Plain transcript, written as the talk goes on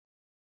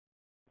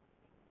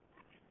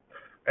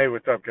Hey,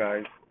 what's up,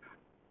 guys?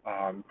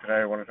 Today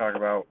I want to talk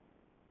about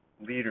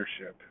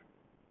leadership.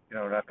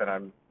 Not that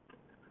I'm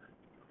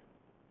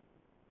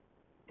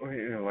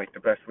like the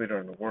best leader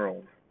in the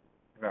world.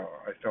 No,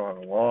 I still have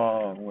a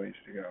long ways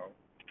to go.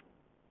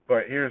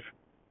 But here's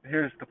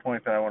the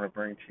point that I want to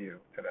bring to you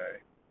today.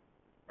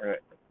 All right.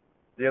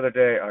 The other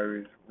day I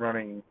was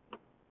running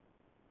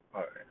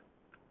uh,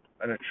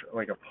 in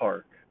like a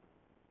park,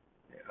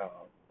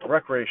 a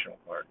recreational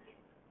park.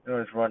 And I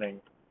was running,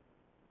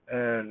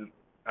 and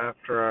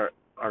after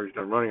I was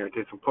done running, I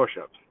did some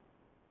push-ups.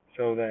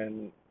 So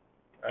then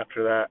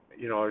after that,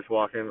 I was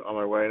walking on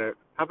my way, and I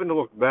happened to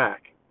look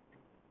back,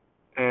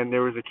 and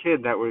there was a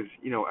kid that was,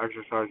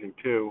 exercising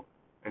too,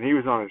 and he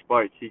was on his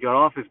bike. He got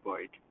off his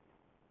bike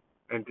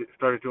and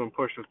started doing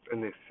push-ups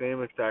in the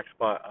same exact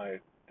spot I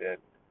did,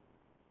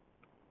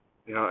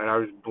 and I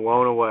was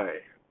blown away.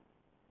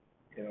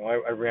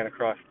 I ran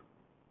across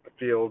the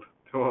field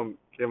to him,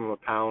 gave him a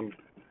pound,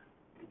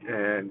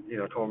 and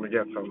told him to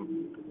get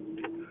some.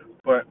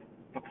 But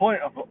the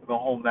point of the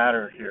whole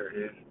matter here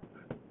is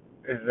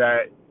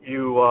that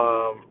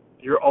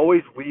you're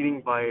always leading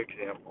by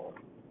example,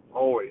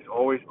 always,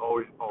 always,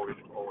 always, always,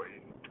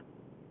 always.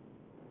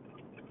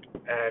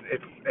 And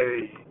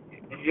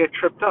you get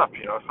tripped up.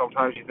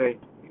 Sometimes you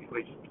think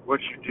like what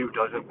you do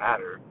doesn't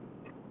matter,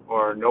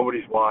 or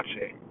nobody's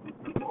watching,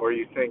 or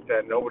you think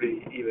that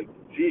nobody even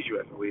sees you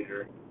as a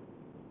leader.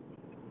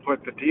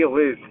 But the deal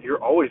is,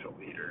 you're always a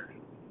leader.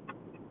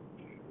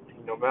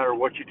 No matter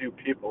what you do,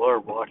 people are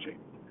watching.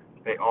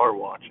 They are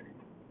watching.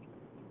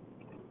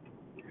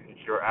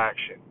 It's your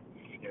actions.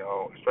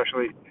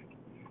 Especially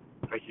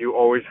like you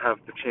always have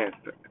the chance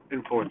to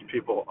influence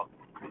people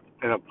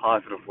in a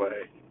positive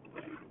way.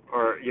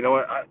 Or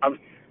what,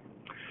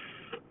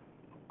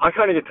 I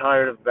kind of get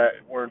tired of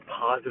that word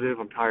positive.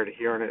 I'm tired of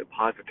hearing it.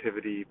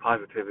 Positivity,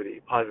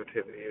 positivity,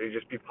 positivity. It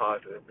just be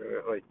positive.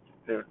 Like,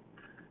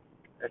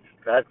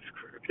 that's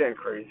it's getting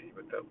crazy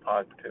with the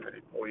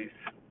positivity police.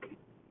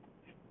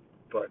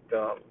 But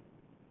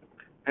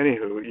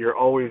anywho, you're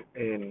always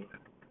in,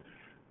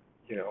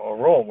 a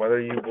role, whether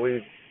you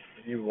believe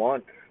you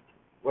want,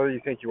 whether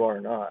you think you are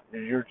or not.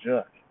 You're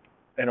just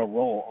in a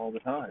role all the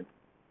time.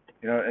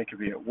 It could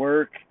be at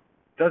work.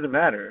 Doesn't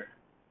matter.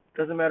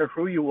 Doesn't matter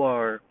who you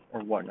are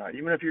or whatnot.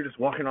 Even if you're just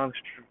walking down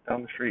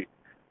the street,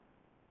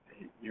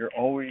 you're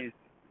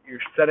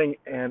setting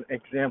an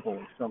example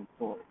of some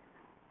sort.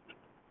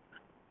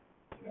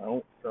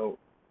 So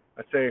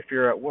let's say if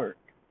you're at work,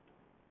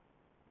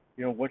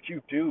 what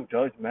you do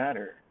does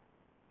matter.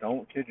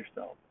 Don't kid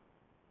yourself.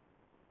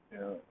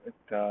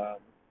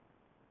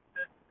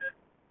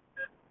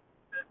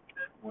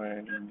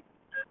 When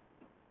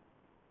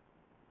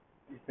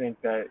you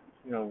think that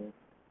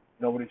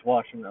nobody's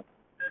watching them,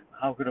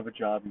 how good of a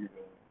job you're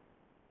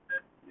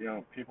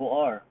doing. People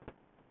are.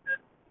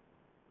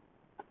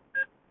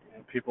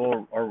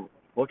 People are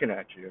looking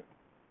at you.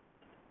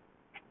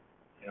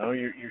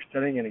 You're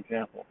setting an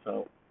example.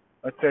 So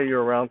let's say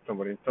you're around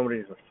somebody and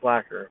somebody's a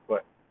slacker,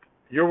 but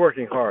you're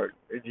working hard.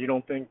 You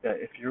don't think that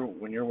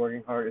when you're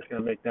working hard, it's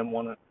gonna make them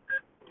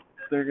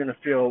they're gonna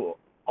feel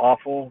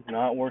awful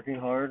not working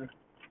hard,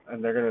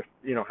 and they're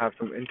gonna have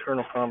some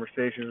internal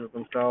conversations with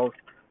themselves,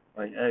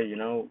 like, hey,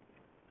 I'm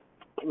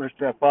gonna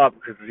step up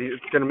because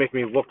it's gonna make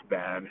me look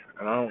bad,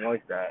 and I don't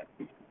like that.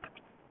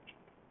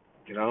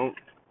 You know,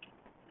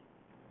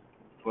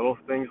 little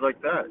things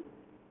like that.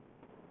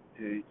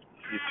 You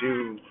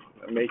do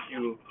make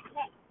you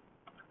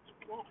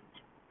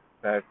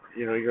that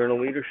you're in a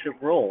leadership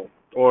role,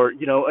 or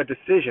a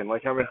decision.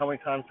 Like, how many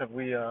times have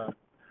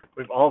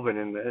we've all been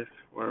in this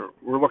where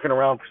we're looking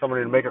around for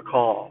somebody to make a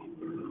call,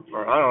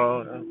 or I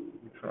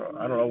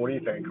don't know. What do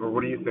you think? Or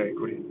what do you think?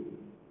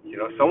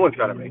 Someone's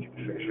got to make a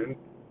decision.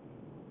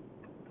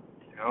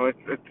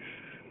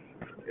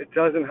 It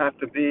doesn't have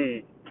to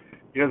be.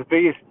 The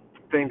biggest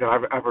thing that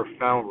I've ever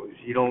found was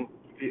you don't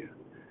feel,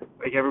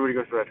 like everybody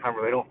goes through that time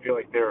where they don't feel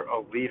like they're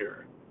a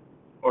leader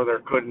or they're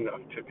good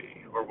enough to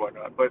be or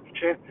whatnot. But the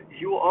chance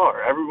you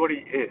are,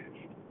 everybody is,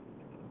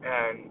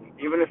 and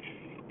even if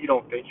you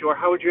don't think you are,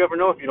 how would you ever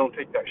know if you don't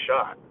take that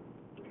shot?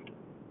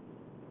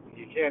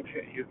 You can't.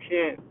 You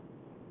can't.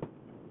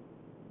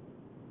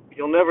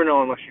 You'll never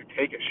know unless you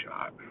take a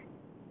shot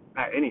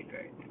at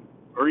anything,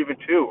 or even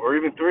two, or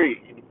even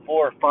three, even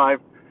four, or five,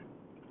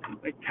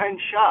 like 10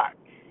 shots.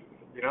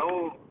 You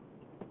know,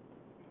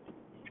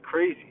 it's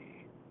crazy.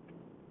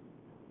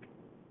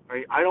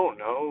 I don't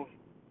know.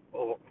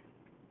 Well,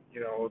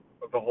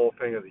 the whole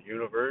thing of the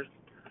universe.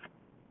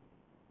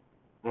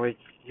 Like,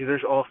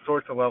 there's all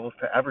sorts of levels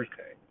to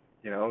everything.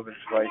 There's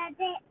like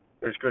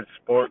there's good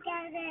sport.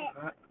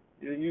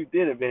 You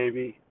did it,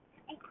 baby.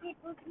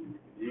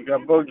 You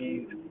got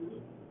boogies.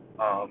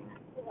 Um,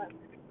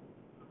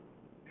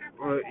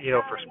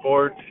 for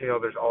sports,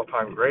 there's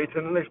all-time greats,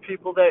 and then there's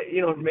people that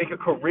make a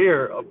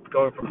career of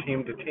going from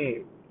team to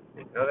team.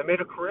 They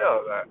made a career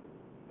out of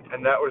that,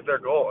 and that was their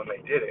goal, and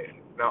they did it.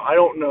 Now, I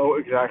don't know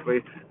exactly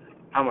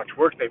how much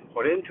work they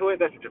put into it.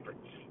 That's a different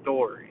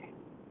story.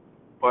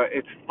 But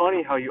it's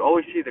funny how you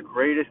always see the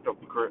greatest of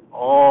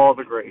all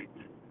the greats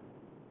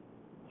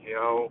You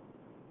know,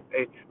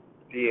 it's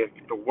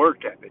the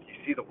work ethic. You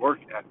see the work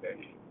ethic.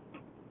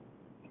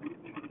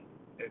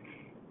 It's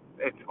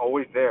it's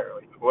always there.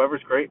 Like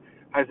whoever's great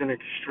has an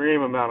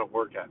extreme amount of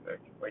work ethic.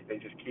 Like they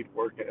just keep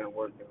working and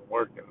working and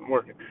working and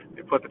working.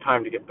 They put the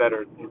time to get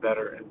better and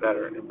better and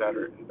better and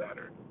better and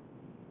better.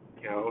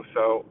 You know,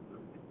 so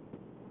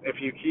if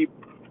you keep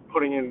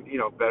putting in,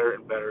 better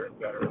and better and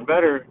better and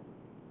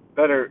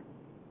better,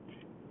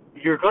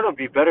 you're gonna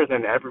be better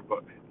than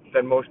everybody,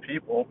 than most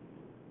people.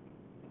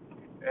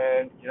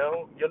 And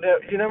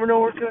you never know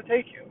where it's gonna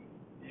take you.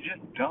 You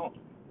just don't.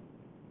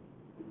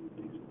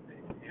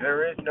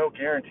 There is no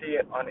guarantee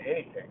on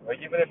anything. Like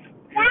even if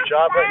your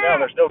job right now,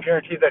 there's no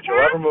guarantee that you'll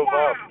ever move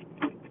up.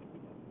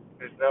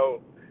 There's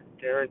no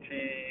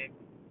guarantee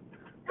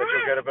that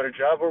you'll get a better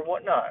job or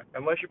whatnot,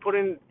 unless you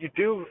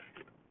do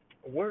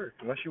work,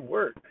 unless you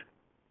work.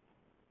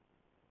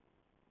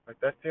 Like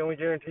that's the only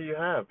guarantee you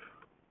have.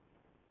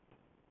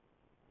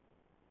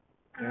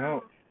 You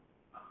know,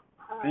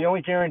 the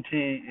only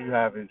guarantee you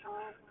have is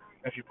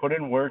if you put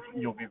in work,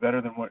 you'll be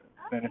better than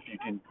if you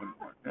didn't put in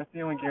work. That's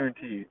the only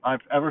guarantee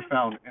I've ever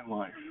found in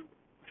life.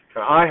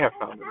 That I have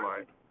found in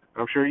life.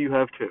 I'm sure you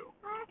have too.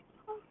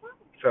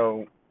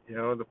 So,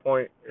 the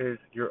point is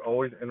you're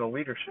always in a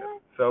leadership.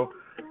 So,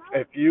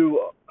 if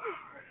you,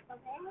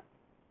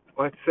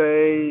 let's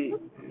say,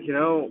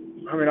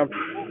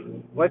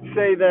 let's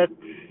say that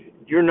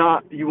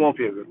you won't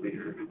be a good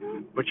leader,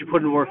 but you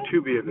put in work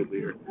to be a good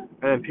leader,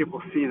 and then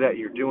people see that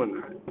you're doing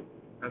that,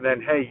 and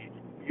then hey,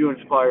 you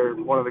inspired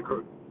one of the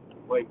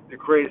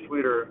greatest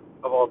leader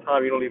of all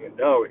time. You don't even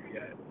know it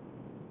yet,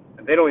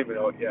 and they don't even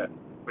know it yet,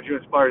 but you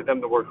inspired them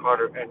to work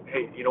harder, and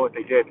hey, you know what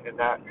they did, and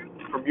that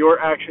from your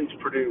actions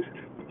produced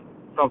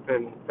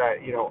something that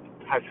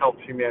has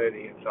helped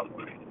humanity in some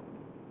way.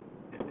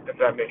 If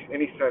that makes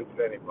any sense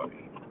to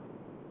anybody.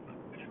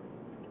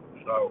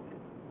 So,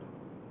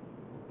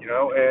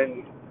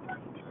 and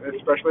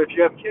especially if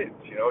you have kids,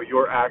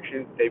 your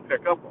actions they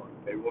pick up on.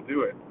 They will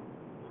do it.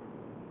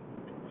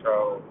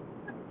 So,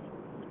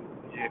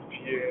 if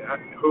you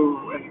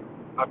and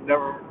I've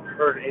never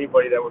heard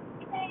anybody that would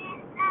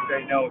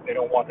say no, they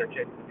don't want their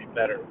kids to be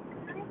better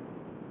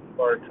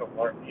or to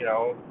learn.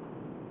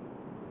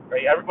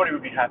 Right? Everybody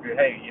would be happy.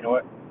 Hey, you know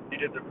what? You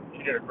did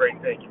a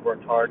great thing. You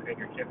worked hard, and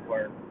your kids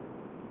learned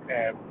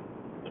and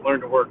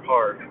learned to work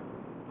hard.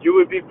 You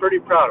would be pretty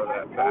proud of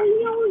that fact.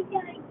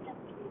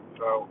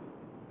 So,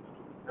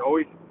 you're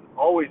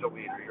always a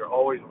leader. You're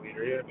always a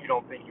leader. Even if you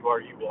don't think you are,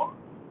 you are.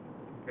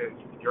 Because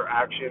your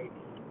actions,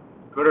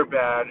 good or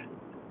bad,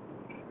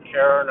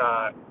 care or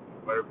not,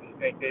 whatever you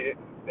think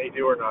they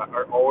do or not,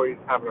 are always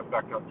have an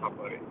effect on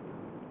somebody.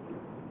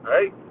 All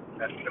right?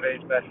 That's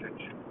today's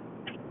message.